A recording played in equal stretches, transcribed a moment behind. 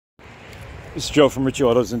This is Joe from Richie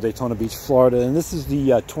Autos in Daytona Beach, Florida, and this is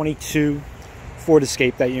the 22 Ford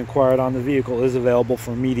Escape that you inquired on. The vehicle is available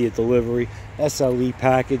for immediate delivery, SLE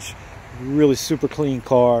package, really super clean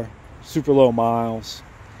car, super low miles,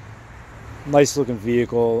 nice looking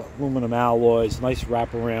vehicle, aluminum alloys, nice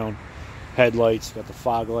wraparound headlights, got the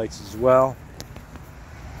fog lights as well.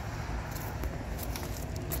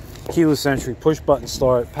 Keyless entry, push button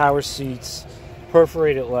start, power seats,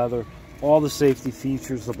 perforated leather, all the safety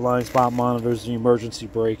features, the blind spot monitors, the emergency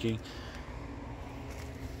braking.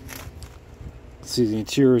 See, the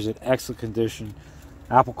interior is in excellent condition.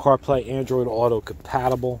 Apple CarPlay, Android Auto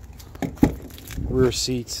compatible. Rear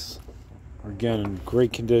seats are again in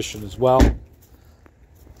great condition as well.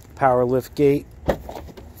 Power lift gate.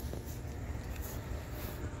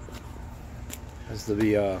 Has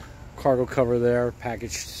the cargo cover there,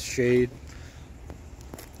 package shade.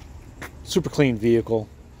 Super clean vehicle.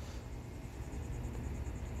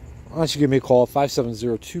 Why don't you give me a call?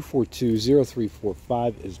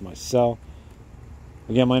 570-242-0345 is my cell.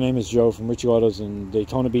 Again, my name is Joe from Richie Autos in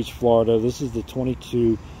Daytona Beach, Florida. This is the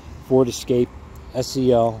 22 Ford Escape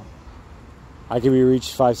SEL. I can be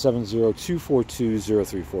reached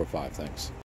 570-242-0345. Thanks.